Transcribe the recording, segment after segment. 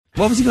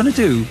What was he going to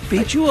do?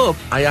 Beat you up?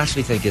 I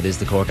actually think it is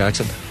the Cork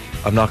accent.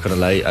 I'm not going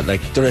to lie.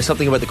 There is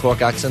something about the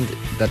Cork accent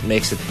that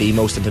makes it the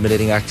most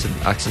intimidating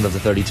accent of the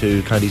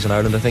 32 counties in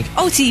Ireland, I think.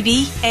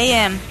 OTB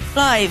AM,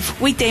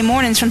 live weekday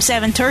mornings from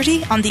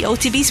 7:30 on the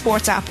OTB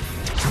Sports app.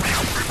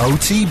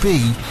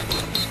 OTB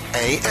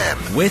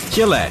AM with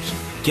Gillette.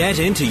 Get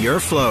into your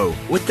flow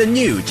with the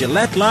new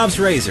Gillette Labs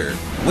Razor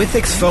with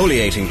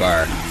exfoliating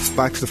bar.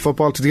 Back to the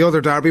football, to the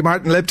other derby.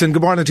 Martin Lipton,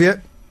 good morning to you.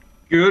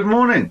 Good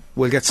morning.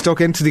 We'll get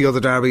stuck into the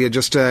other derby in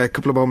just a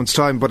couple of moments'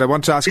 time, but I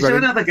want to ask Is about... there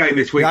another game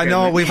this weekend? I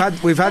know, we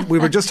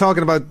were just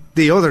talking about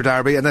the other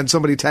derby, and then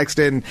somebody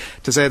texted in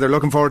to say they're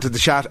looking forward to the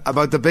chat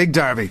about the big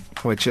derby,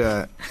 which,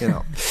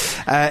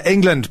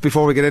 England,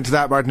 before we get into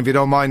that, Martin, if you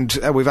don't mind,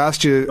 we've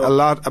asked you a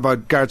lot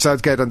about Gareth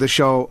Southgate on this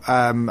show,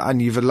 and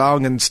you've a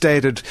long and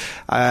stated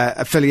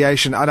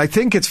affiliation, and I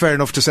think it's fair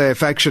enough to say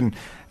affection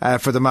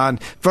for the man.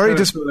 Very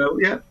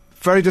disappointed.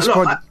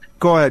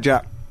 Go ahead,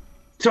 yeah.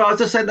 So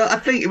as I said, I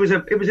think it was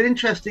an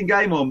interesting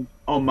game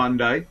on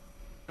Monday,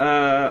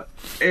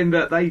 in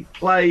that they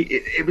play.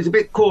 It was a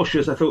bit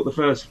cautious, I thought, the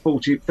first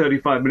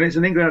 35 minutes,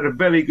 and England had a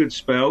very good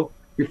spell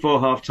before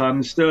half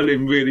time.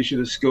 Sterling really should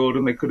have scored,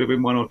 and they could have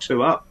been 1 or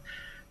 2 up.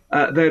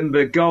 Then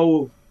the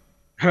goal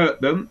hurt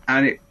them,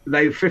 and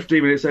they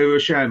 15 minutes they were a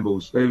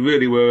shambles. They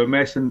really were a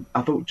mess, and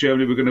I thought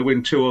Germany were going to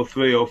win 2 or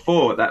 3 or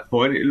 4 at that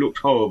point. It looked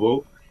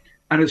horrible,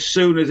 and as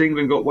soon as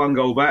England got 1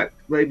 goal back,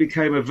 they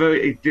became a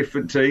very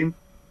different team.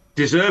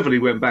 Deservedly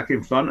went back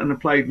in front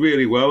and played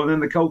really well, and then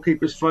the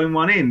goalkeeper's thrown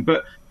one in.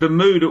 But the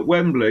mood at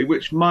Wembley,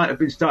 which might have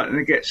been starting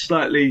to get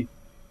slightly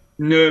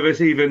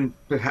nervous, even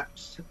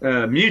perhaps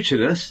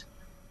mutinous,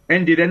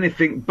 ended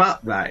anything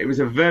but that. It was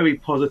a very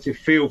positive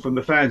feel from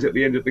the fans at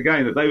the end of the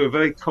game, that they were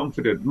very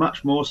confident,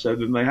 much more so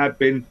than they had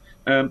been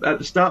at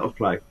the start of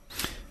play.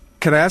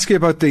 Can I ask you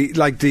about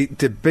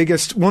the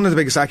biggest, one of the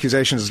biggest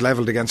accusations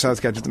levelled against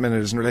Southgate at the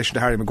minute is in relation to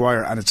Harry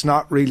Maguire, and it's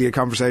not really a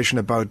conversation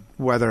about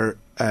whether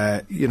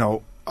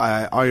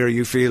I or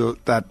you feel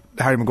that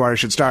Harry Maguire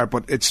should start,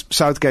 but it's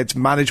Southgate's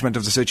management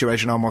of the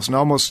situation almost. And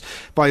almost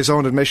by his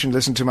own admission,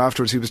 listen to him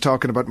afterwards, he was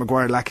talking about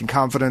Maguire lacking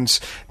confidence,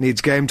 needs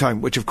game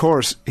time, which of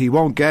course he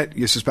won't get,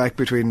 you suspect,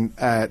 between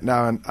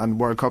now and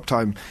World Cup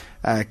time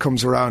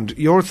comes around.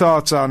 Your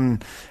thoughts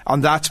on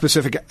that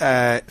specific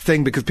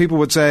thing, because people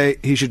would say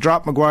he should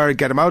drop Maguire,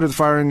 get him out of the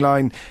firing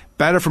line.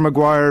 Better for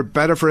Maguire,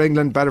 better for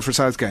England, better for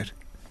Southgate.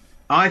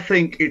 I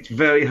think it's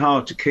very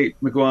hard to keep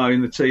Maguire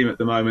in the team at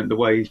the moment, the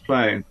way he's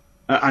playing.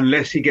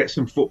 Unless he gets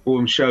some football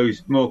and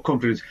shows more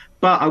confidence.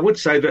 But I would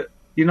say that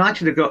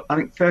United have got, I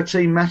think,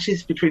 13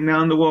 matches between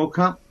now and the World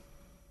Cup.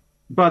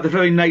 By the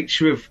very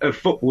nature of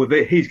football,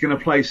 he's going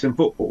to play some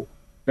football.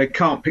 They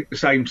can't pick the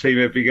same team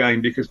every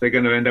game because they're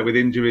going to end up with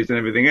injuries and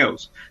everything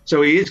else.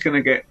 So he is going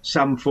to get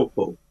some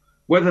football.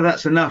 Whether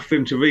that's enough for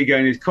him to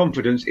regain his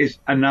confidence is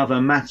another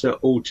matter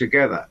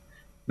altogether.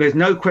 There's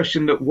no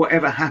question that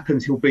whatever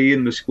happens, he'll be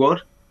in the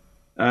squad,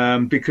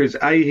 because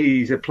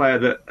he's a player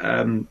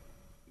that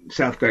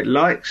Southgate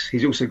likes.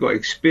 He's also got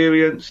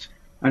experience,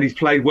 and he's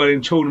played well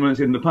in tournaments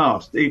in the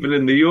past, even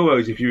in the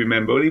Euros, if you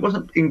remember. And he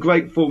wasn't in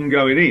great form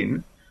going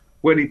in.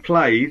 When he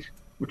played,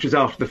 which was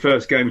after the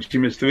first game, which he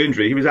missed through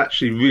injury, he was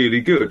actually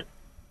really good.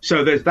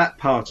 So there's that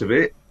part of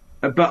it.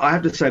 But I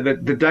have to say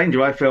that the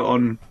danger I felt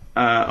on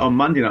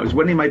Monday night was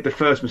when he made the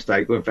first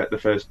mistake, or in fact the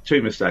first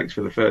 2 mistakes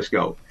for the first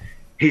goal.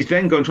 He's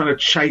then gone trying to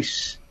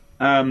chase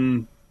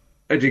a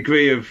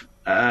degree of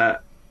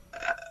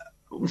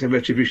I wouldn't say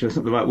retribution, that's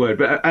not the right word,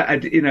 but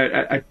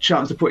a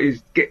chance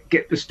to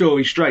get the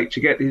story straight, to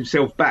get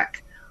himself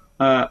back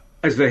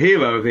as the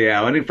hero of the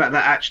hour. And in fact,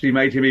 that actually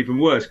made him even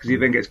worse, because he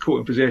then gets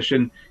caught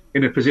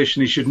in a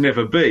position he should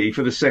never be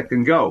for the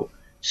second goal.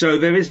 So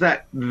there is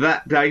that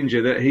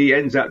danger that he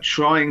ends up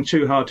trying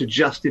too hard to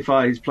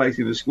justify his place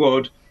in the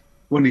squad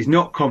when he's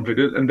not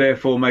confident, and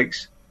therefore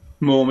makes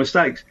more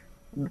mistakes.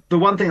 The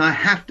one thing I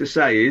have to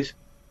say is,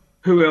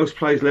 who else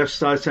plays left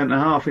side centre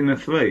half in the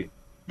 3?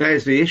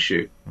 There's the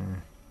issue.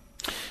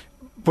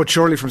 But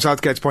surely from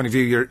Southgate's point of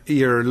view,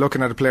 you're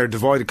looking at a player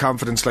devoid of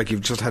confidence, like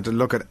you've just had to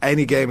look at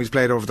any game he's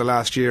played over the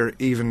last year.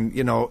 Even,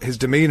 his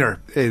demeanour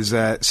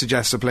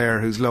suggests a player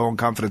who's low on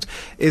confidence.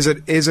 Is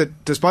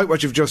it, despite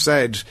what you've just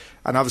said,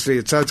 and obviously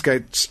it's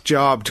Southgate's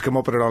job to come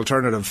up with an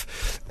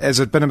alternative,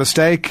 has it been a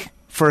mistake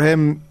for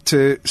him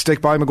to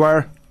stick by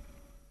Maguire?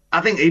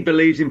 I think he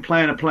believes in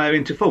playing a player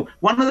into full.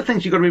 One of the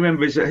things you've got to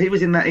remember is that he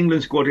was in that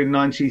England squad in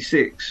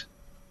 '96,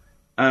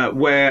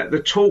 where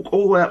the talk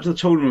all the way up to the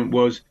tournament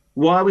was,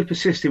 why are we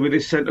persisting with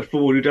this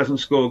centre-forward who doesn't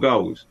score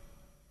goals?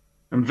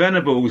 And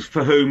Venables,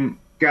 for whom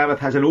Gareth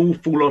has an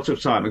awful lot of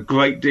time, a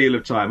great deal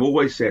of time,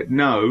 always said,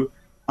 no,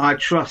 I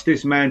trust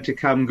this man to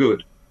come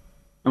good.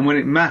 And when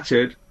it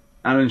mattered,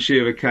 Alan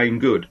Shearer came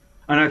good.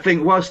 And I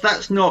think whilst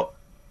that's not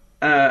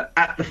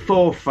at the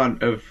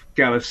forefront of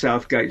Gareth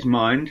Southgate's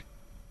mind,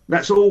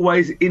 that's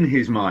always in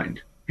his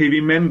mind. He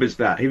remembers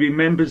that. He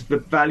remembers the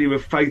value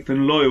of faith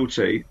and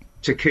loyalty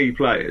to key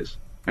players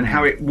and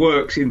how it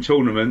works in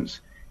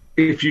tournaments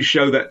if you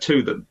show that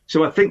to them.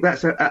 So I think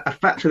that's a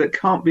factor that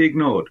can't be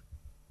ignored.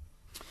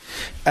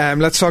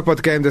 Let's talk about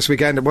the game this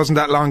weekend. It wasn't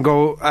that long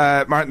ago,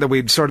 Martin, that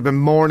we'd sort of been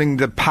mourning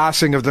the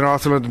passing of the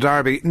North London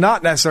Derby,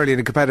 not necessarily in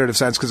a competitive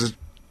sense, because it's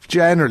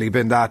generally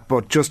been that,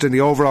 but just in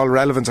the overall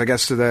relevance, I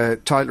guess, to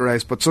the title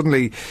race. But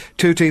suddenly,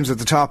 two teams at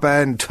the top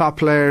end, top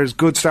players,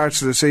 good starts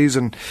to the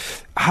season.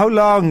 How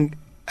long,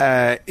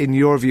 in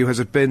your view, has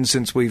it been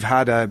since we've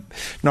had a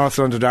North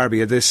London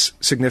Derby of this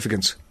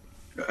significance?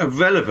 Of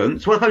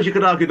relevance? Well, I suppose you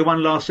could argue the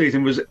one last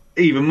season was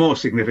even more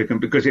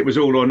significant because it was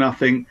all or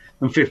nothing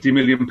and £50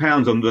 million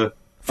on the...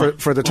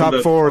 For the top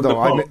four,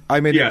 though, I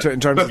mean in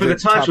terms but of for the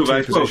title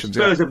race, positions,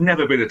 Spurs have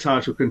never been a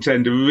title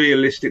contender,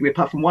 realistically,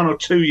 apart from 1 or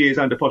 2 years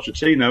under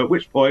Pochettino, at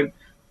which point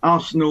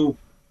Arsenal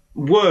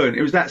weren't.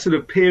 It was that sort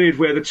of period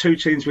where the two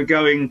teams were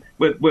going,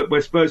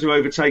 where Spurs were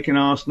overtaking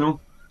Arsenal.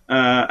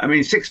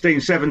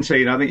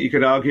 16-17, I think you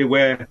could argue,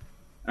 where...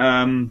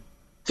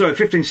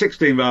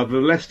 15-16 rather, the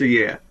Leicester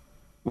year,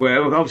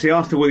 where obviously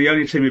Arsenal were the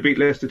only team who beat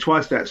Leicester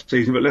twice that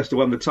season, but Leicester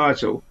won the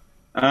title.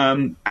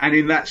 And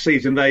in that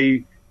season,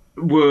 they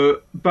were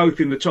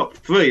both in the top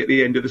three at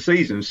the end of the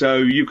season. So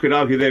you could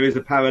argue there is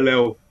a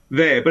parallel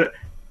there. But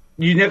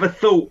you never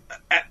thought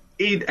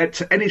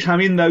at any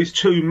time in those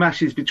two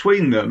matches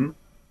between them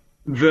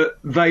that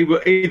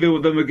either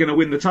of them were going to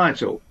win the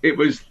title. It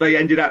was they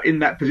ended up in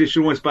that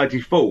position almost by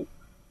default.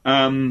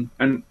 And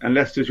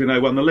Leicester, as we know,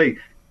 won the league.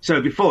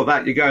 So before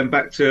that, you're going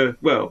back to,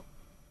 well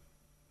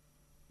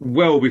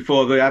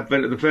before the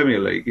advent of the Premier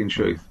League, in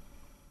truth.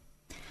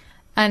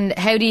 And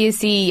how do you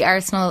see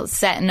Arsenal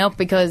setting up?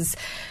 Because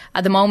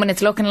at the moment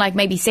it's looking like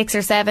maybe 6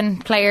 or 7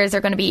 players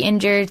are going to be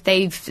injured.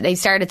 They've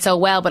started so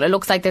well, but it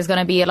looks like there's going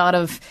to be a lot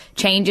of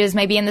changes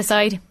maybe in the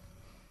side.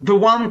 The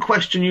one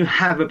question you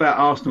have about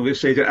Arsenal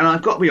this season, and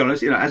I've got to be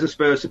honest, as a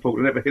Spurs supporter,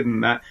 I've never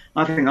hidden that,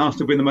 I think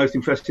Arsenal have been the most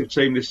impressive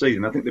team this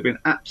season. I think they've been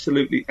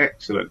absolutely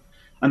excellent.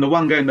 And the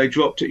one game they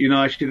dropped at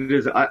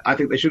United, I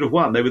think they should have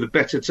won. They were the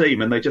better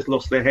team, and they just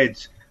lost their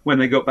heads when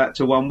they got back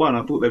to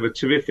 1-1. I thought they were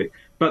terrific.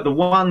 But the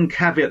one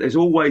caveat there's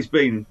always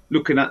been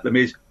looking at them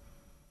is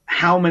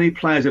how many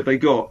players have they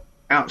got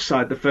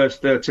outside the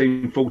first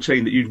 13,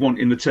 14 that you'd want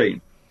in the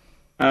team?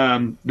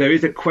 There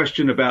is a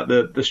question about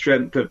the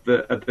strength of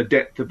the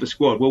depth of the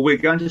squad. Well, we're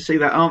going to see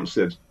that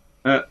answered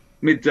at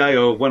midday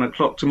or 1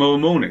 o'clock tomorrow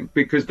morning,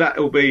 because that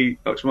will be,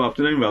 tomorrow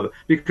afternoon rather,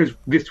 because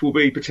this will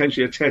be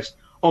potentially a test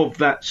of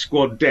that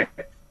squad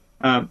depth.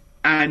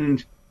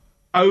 And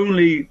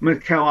only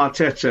Mikel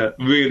Arteta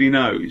really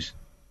knows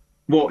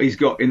what he's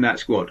got in that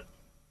squad,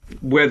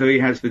 whether he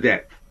has the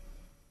depth.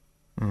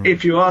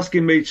 If you're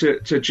asking me to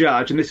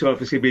judge, and this will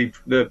obviously be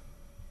the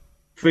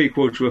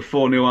 3/4 of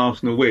 4-0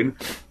 Arsenal win,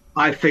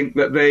 I think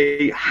that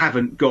they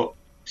haven't got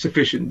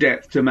sufficient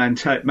depth to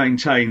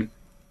maintain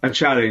a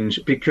challenge,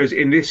 because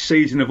in this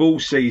season of all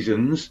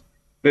seasons,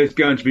 there's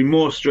going to be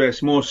more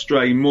stress, more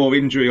strain, more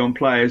injury on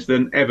players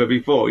than ever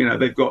before.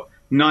 They've got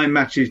 9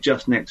 matches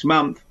just next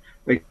month.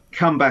 They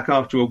come back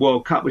after a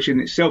World Cup, which in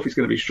itself is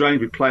going to be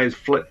strange, with players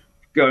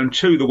going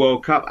to the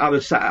World Cup,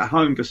 others sat at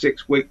home for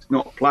 6 weeks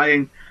not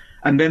playing.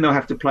 And then they'll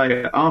have to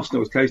play, at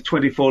Arsenal's case,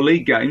 24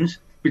 league games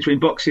between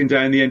Boxing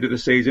Day and the end of the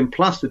season,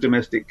 plus the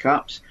domestic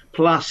cups,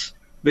 plus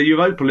the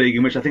Europa League,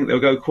 in which I think they'll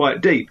go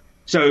quite deep.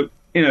 So,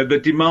 the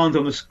demands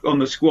on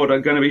the squad are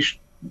going to be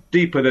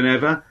deeper than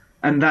ever,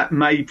 and that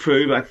may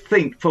prove, I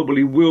think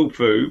probably will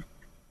prove,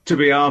 to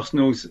be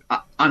Arsenal's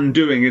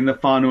undoing in the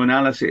final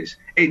analysis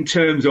in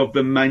terms of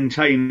them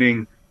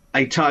maintaining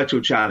a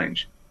title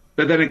challenge.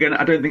 But then again,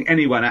 I don't think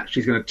anyone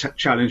actually is going to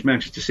challenge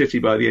Manchester City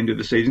by the end of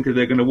the season, because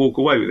they're going to walk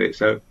away with it.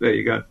 So there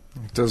you go.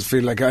 It does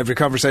feel like every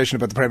conversation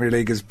about the Premier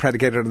League is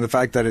predicated on the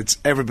fact that it's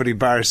everybody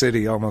bar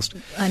City almost.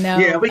 I know.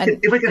 Yeah,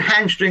 if we can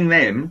hamstring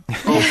them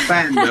or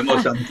ban them or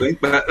something,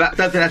 but I don't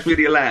think that's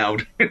really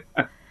allowed.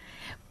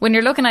 When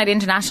you're looking at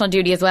international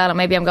duty as well, and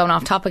maybe I'm going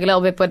off topic a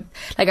little bit, but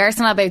like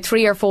Arsenal have about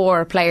 3 or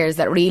 4 players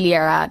that really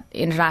are at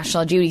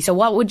international duty. So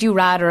what would you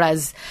rather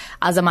as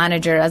a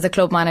manager, as a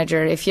club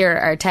manager, if you're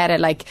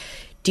Arteta,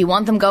 do you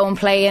want them going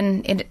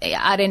playing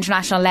at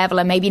international level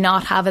and maybe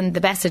not having the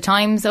best of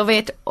times of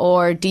it?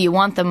 Or do you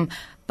want them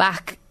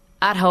back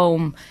at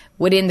home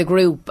within the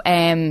group,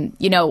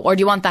 or do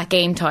you want that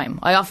game time?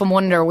 I often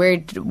wonder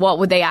what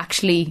would they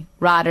actually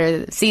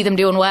rather see them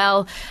doing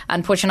well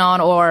and pushing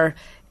on, or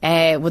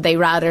would they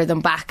rather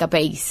them back at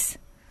base?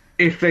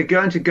 If they're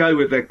going to go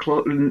with their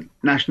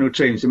national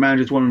teams, the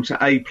managers want them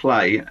to A,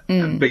 play,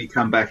 and B,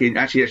 come back in.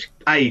 Actually,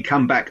 A,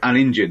 come back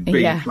uninjured,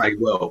 B, play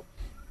well.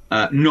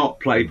 Not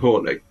play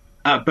poorly.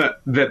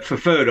 But the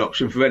preferred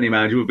option for any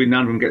manager would be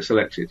none of them get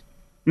selected.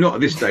 Not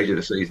at this stage of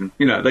the season.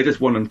 They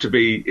just want them to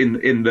be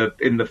in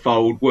the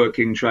fold,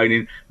 working,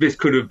 training. This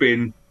could have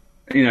been,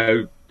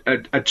 a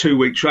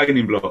 2-week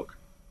training block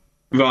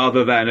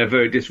rather than a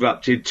very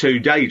disrupted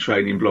 2-day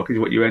training block is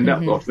what you end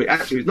up with.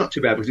 Actually, it's not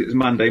too bad because it was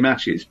Monday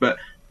matches, but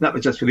that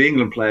was just for the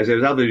England players. There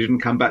was others who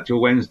didn't come back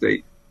till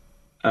Wednesday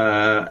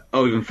or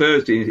even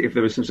Thursday if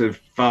there was some sort of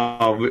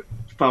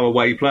far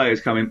away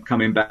players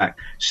coming back.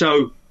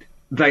 So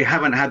they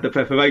haven't had the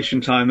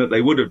preparation time that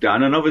they would have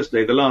done, and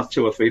obviously the last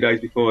 2 or 3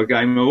 days before a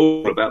game are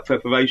all about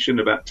preparation,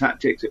 about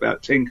tactics,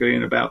 about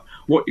tinkering, about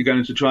what you're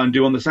going to try and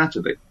do on the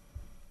Saturday.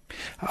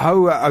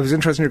 How I was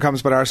interested in your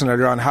comments about Arsenal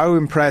earlier on. How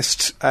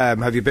impressed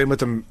have you been with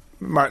them,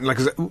 Martin? Like,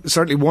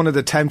 certainly one of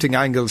the tempting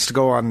angles to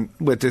go on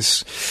with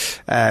this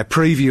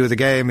preview of the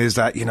game is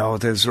that, you know,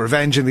 there's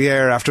revenge in the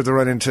air after the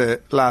run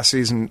into last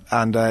season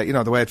and, you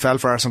know, the way it fell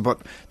for Arsenal.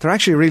 But they're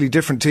actually a really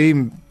different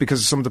team because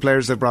of some of the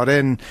players they've brought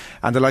in,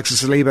 and the likes of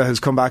Saliba has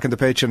come back in the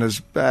pitch and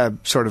has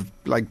sort of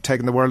like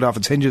taken the world off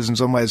its hinges in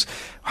some ways.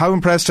 How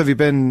impressed have you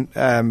been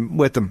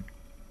with them?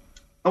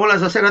 Well,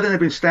 as I said, I think they've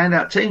been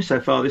standout teams so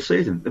far this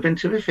season. They've been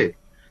terrific.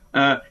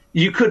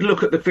 You could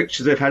look at the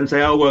fixtures they've had and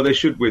say, oh, well, they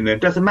should win them.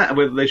 It doesn't matter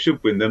whether they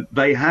should win them.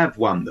 They have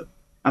won them.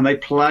 And they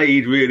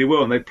played really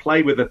well. And they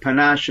played with a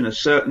panache and a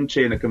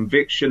certainty and a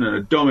conviction and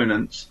a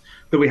dominance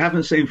that we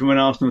haven't seen from an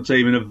Arsenal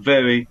team in a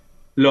very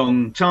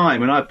long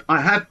time. And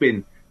I have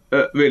been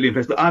really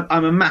impressed.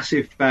 I'm a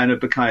massive fan of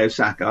Bukayo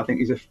Saka. I think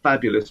he's a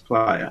fabulous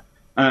player.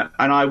 And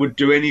I would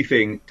do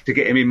anything to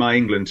get him in my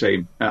England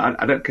team.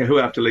 I don't care who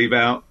I have to leave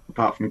out,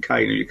 apart from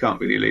Kane, who you can't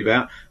really leave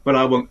out. But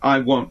I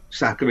want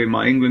Saka in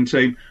my England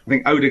team. I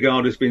think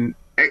Odegaard has been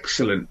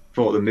excellent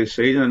for them this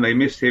season, and they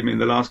missed him in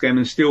the last game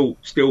and still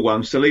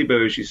won.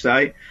 Saliba, as you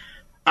say.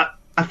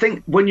 I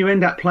think when you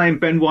end up playing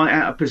Ben White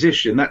out of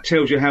position, that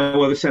tells you how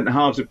well the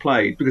centre-halves have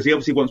played, because he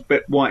obviously wants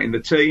Ben White in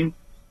the team,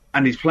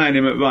 and he's playing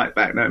him at right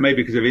back. Now,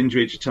 maybe because of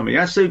injury to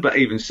Tomiyasu, but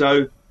even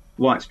so,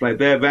 White's played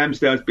there.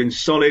 Ramsdale's been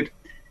solid.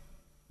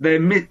 The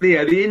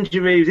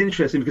injury was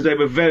interesting because they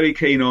were very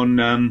keen on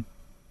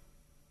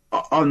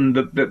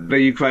the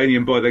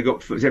Ukrainian boy they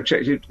got,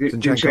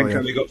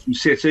 Zinchenko, they got from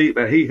City,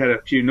 but he had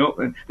a few knocks.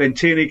 And then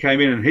Tierney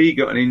came in and he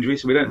got an injury,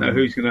 so we don't know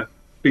who's going to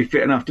be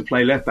fit enough to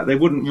play left back. They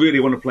wouldn't really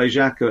want to play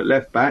Xhaka at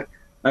left back.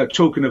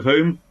 Talking of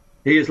whom,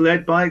 he has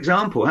led by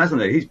example,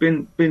 hasn't he? He's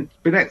been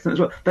excellent as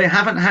well. They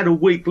haven't had a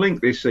weak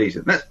link this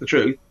season. That's the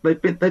truth. They've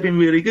been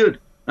really good,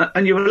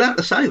 and you're allowed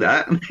to say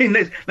that. I mean,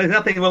 there's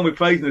nothing wrong with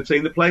praising a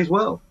team that plays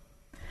well.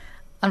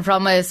 And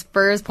from a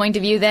Spurs point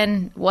of view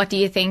then, what do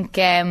you think?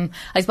 I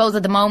suppose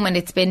at the moment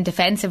it's been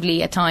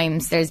defensively at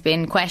times. There's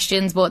been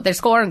questions, but they're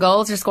scoring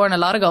goals. They're scoring a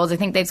lot of goals. I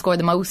think they've scored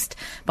the most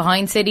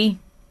behind City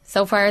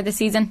so far this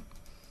season.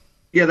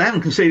 Yeah, they haven't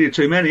conceded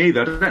too many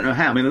either. I don't know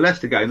how. I mean, the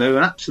Leicester game, they were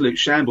an absolute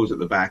shambles at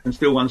the back and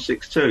still won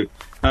 6-2.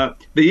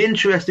 The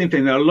interesting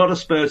thing, that a lot of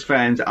Spurs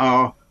fans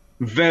are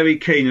very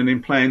keen on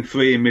him playing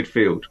three in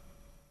midfield.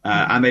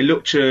 And they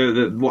look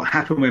to what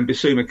happened when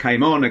Bissouma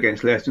came on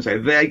against Leicester and say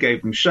they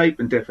gave them shape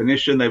and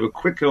definition. They were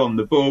quicker on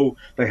the ball.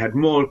 They had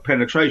more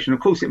penetration. Of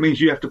course, it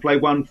means you have to play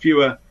one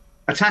fewer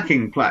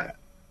attacking player.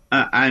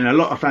 And a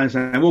lot of fans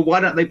say, well, why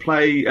don't they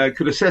play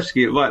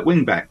Kulusevski at right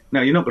wing back? Now,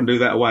 you're not going to do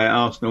that away at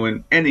Arsenal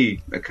in any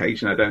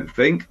occasion, I don't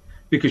think,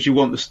 because you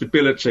want the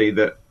stability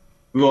that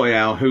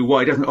Royale, who,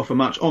 while he doesn't offer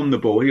much on the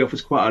ball, he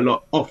offers quite a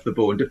lot off the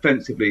ball, and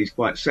defensively he's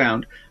quite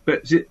sound.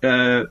 But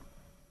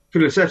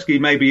Kulusevski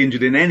may be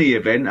injured in any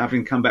event,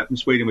 having come back from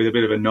Sweden with a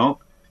bit of a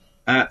knock.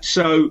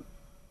 So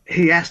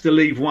he has to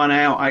leave one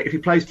out. If he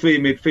plays three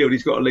in midfield,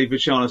 he's got to leave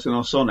Richarlison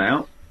or Son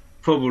out.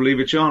 Probably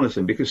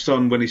Richarlison, because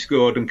Son, when he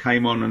scored and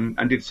came on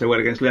and did so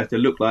well against Leicester,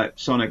 looked like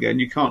Son again.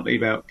 You can't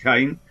leave out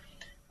Kane.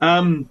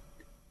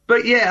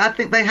 But yeah, I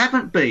think they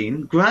haven't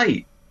been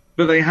great,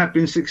 but they have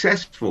been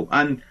successful.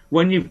 And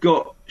when you've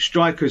got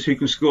strikers who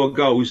can score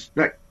goals,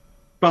 that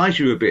buys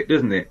you a bit,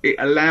 doesn't it? It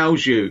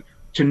allows you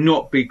to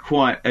not be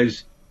quite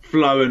as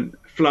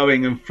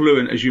flowing and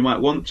fluent as you might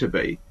want to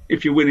be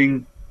if you're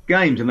winning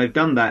games, and they've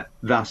done that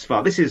thus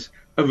far. This is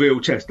a real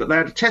test. They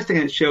had a test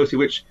against Chelsea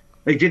which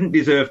they didn't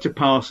deserve to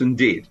pass and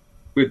did,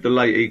 with the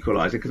late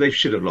equaliser, because they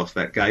should have lost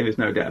that game, there's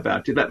no doubt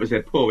about it. That was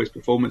their poorest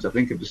performance, I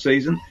think, of the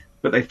season,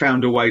 but they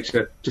found a way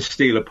to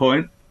steal a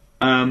point.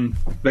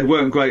 They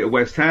weren't great at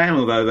West Ham,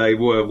 although they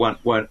were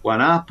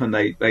one up and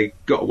they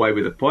got away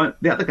with a point.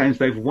 The other games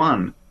they've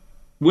won.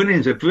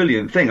 Winning's a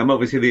brilliant thing. I'm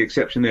obviously the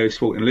exception there is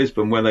Sporting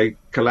Lisbon, where they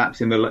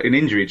collapsed in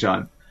injury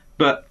time.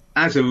 But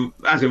as a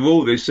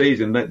rule this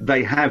season, that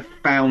they have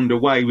found a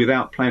way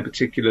without playing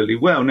particularly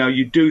well. Now,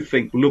 you do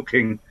think,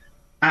 looking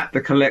at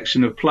the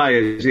collection of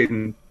players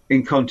in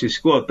Conte's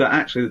squad, that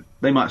actually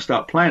they might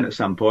start playing at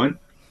some point.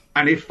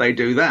 And if they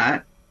do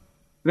that,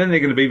 then they're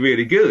going to be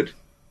really good.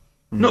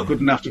 Not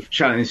good enough to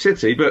challenge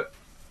City, but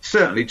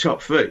certainly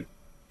top three.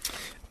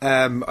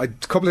 A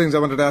couple of things I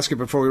wanted to ask you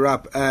before we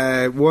wrap.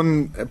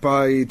 One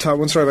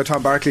story by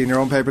Tom Barkley in your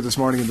own paper this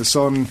morning in The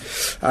Sun.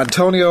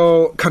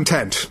 Antonio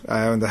content.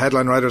 And the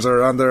headline writers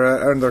are on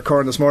their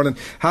corner this morning.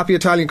 Happy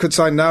Italian could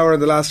sign now or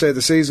on the last day of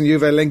the season.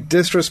 Juve link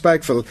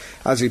disrespectful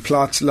as he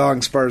plots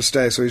long Spurs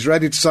stay. So he's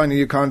ready to sign a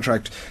new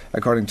contract,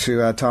 according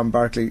to Tom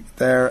Barkley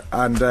there.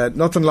 And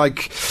nothing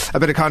like a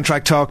bit of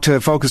contract talk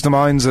to focus the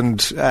minds and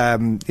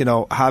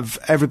have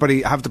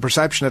everybody have the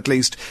perception, at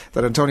least,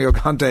 that Antonio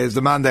Conte is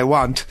the man they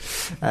want.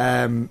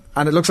 And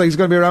it looks like he's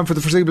going to be around for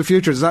the foreseeable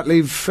future. Does that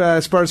leave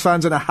Spurs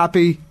fans in a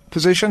happy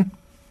position?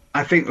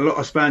 I think a lot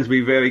of fans will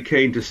be very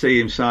keen to see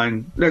him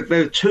sign. Look,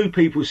 there are two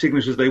people's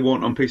signatures they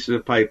want on pieces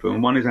of paper,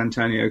 and one is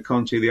Antonio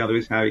Conte, the other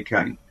is Harry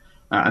Kane.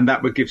 And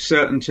that would give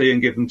certainty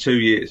and give them 2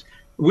 years.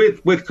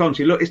 With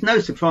Conte, look, it's no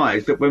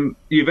surprise that when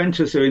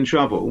Juventus are in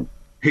trouble,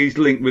 he's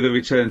linked with a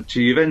return to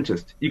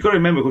Juventus. You've got to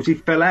remember, of course, he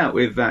fell out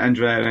with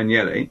Andrea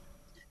Agnelli,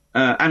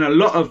 and a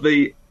lot of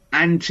the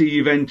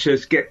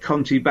anti-Juventus get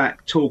Conte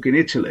back talk in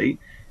Italy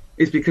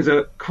is because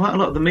quite a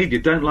lot of the media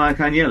don't like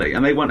Agnelli,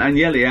 and they want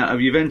Agnelli out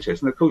of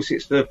Juventus. And of course,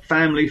 it's the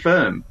family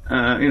firm.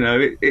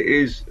 It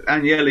is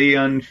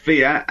Agnelli and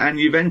Fiat and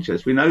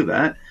Juventus. We know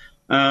that.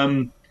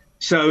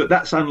 So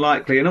that's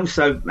unlikely. And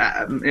also,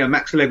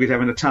 Max Allegri's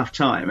having a tough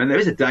time, and there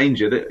is a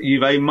danger that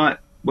Juve might.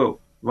 Well,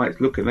 right,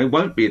 looking, they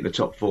won't be in the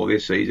top 4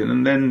 this season,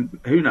 and then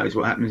who knows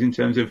what happens in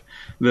terms of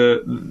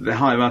the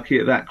hierarchy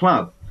at that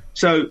club.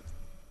 So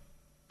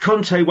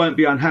Conte won't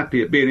be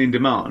unhappy at being in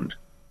demand.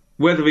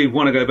 Whether he'd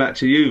want to go back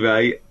to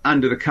Juve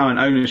under the current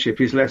ownership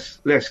is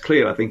less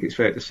clear, I think it's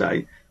fair to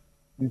say.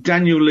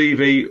 Daniel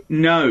Levy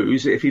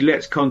knows that if he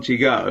lets Conte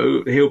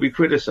go, he'll be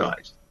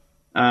criticised.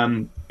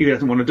 He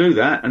doesn't want to do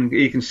that, and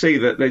he can see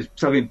that there's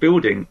something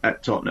building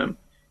at Tottenham.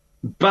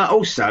 But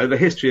also, the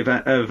history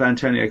of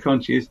Antonio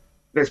Conte is,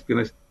 let's be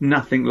honest,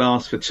 nothing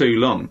lasts for too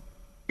long.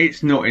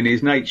 It's not in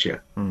his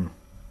nature.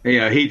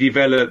 He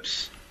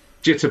develops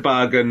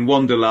jitterbug and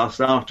wanderlust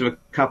after a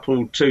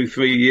couple,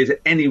 2-3 years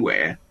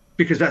anywhere,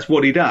 because that's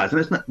what he does. And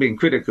that's not being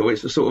critical.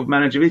 It's the sort of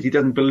manager he is. He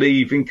doesn't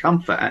believe in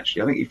comfort,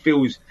 actually. I think he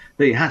feels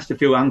that he has to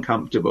feel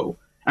uncomfortable.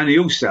 And he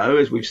also,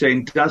 as we've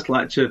seen, does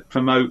like to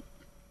promote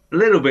a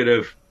little bit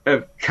of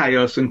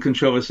chaos and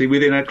controversy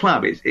within a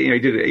club.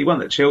 He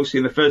won at Chelsea,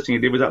 and the first thing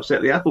he did was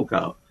upset the apple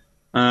cart.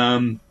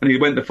 And he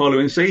went the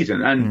following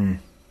season. And,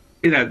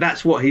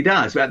 that's what he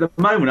does. But at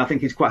the moment, I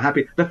think he's quite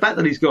happy. The fact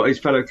that he's got his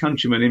fellow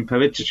countryman in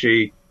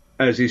Paratici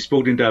as his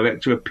sporting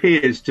director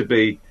appears to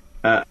be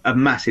a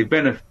massive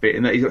benefit,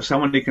 in that he's got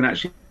someone he can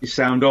actually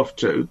sound off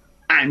to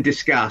and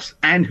discuss,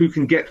 and who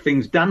can get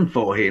things done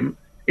for him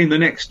in the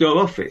next door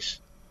office.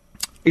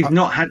 He's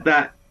not had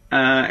that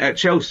at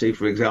Chelsea,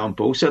 for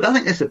example. So I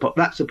think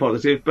that's a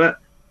positive, but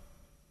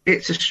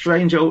he's a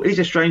strange old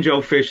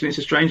fish, and it's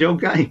a strange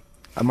old game.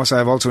 I must say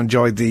I've also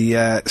enjoyed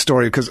the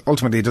story, because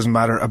ultimately it doesn't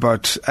matter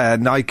about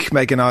Nike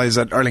making eyes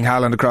at Erling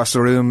Haaland across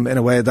the room in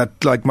a way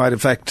that might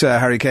affect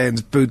Harry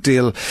Kane's boot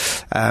deal.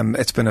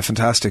 It's been a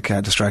fantastic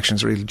distraction.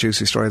 It's a really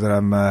juicy story that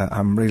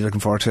I'm really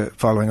looking forward to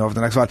following over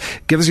the next while.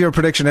 Give us your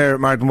prediction here,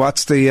 Martin.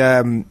 What's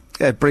the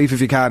brief,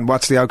 if you can?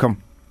 What's the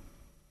outcome?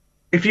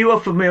 If you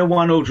offered me a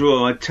 1-1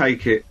 draw, I'd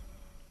take it.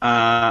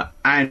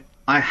 And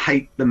I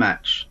hate the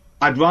match.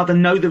 I'd rather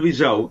know the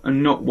result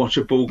and not watch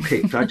a ball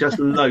kicked. I just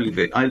loathe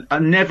it. I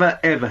never,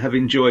 ever have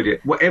enjoyed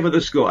it. Whatever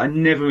the score, I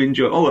never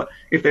enjoy it. Oh,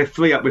 if they're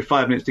 3 up with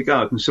 5 minutes to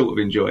go, I can sort of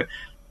enjoy it.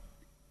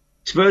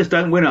 Spurs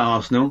don't win at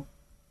Arsenal.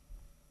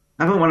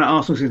 I haven't won at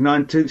Arsenal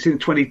since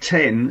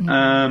 2010.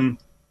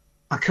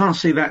 I can't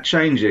see that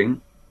changing.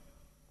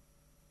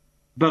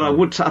 But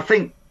I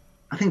think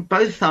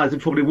both sides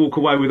would probably walk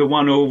away with a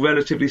 1-1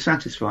 relatively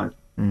satisfied.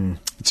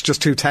 It's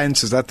just too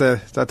tense. Is that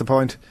the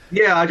point?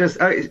 Yeah,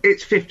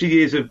 it's 50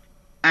 years of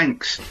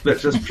angst that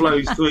just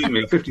flows through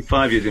me.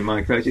 55 years in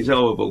my case. It's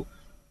horrible.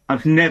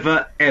 I've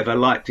never ever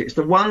liked it. It's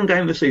the one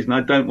game of the season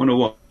I don't want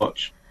to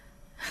watch.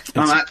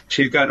 I'm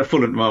actually going to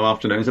Fulham tomorrow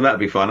afternoon, so that'll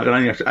be fine. I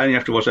only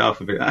have to watch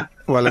half of it.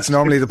 Well, it's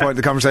normally the point of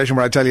the conversation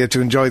where I tell you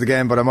to enjoy the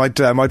game, but I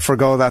might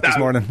forgo that this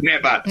morning.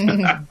 Never.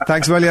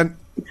 Thanks a million.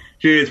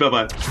 Cheers. Bye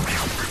bye.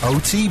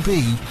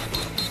 OTB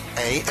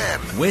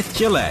AM with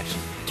Gillette.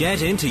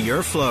 Get into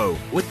your flow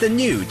with the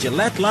new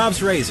Gillette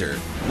Labs Razor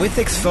with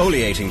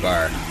exfoliating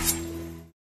bar.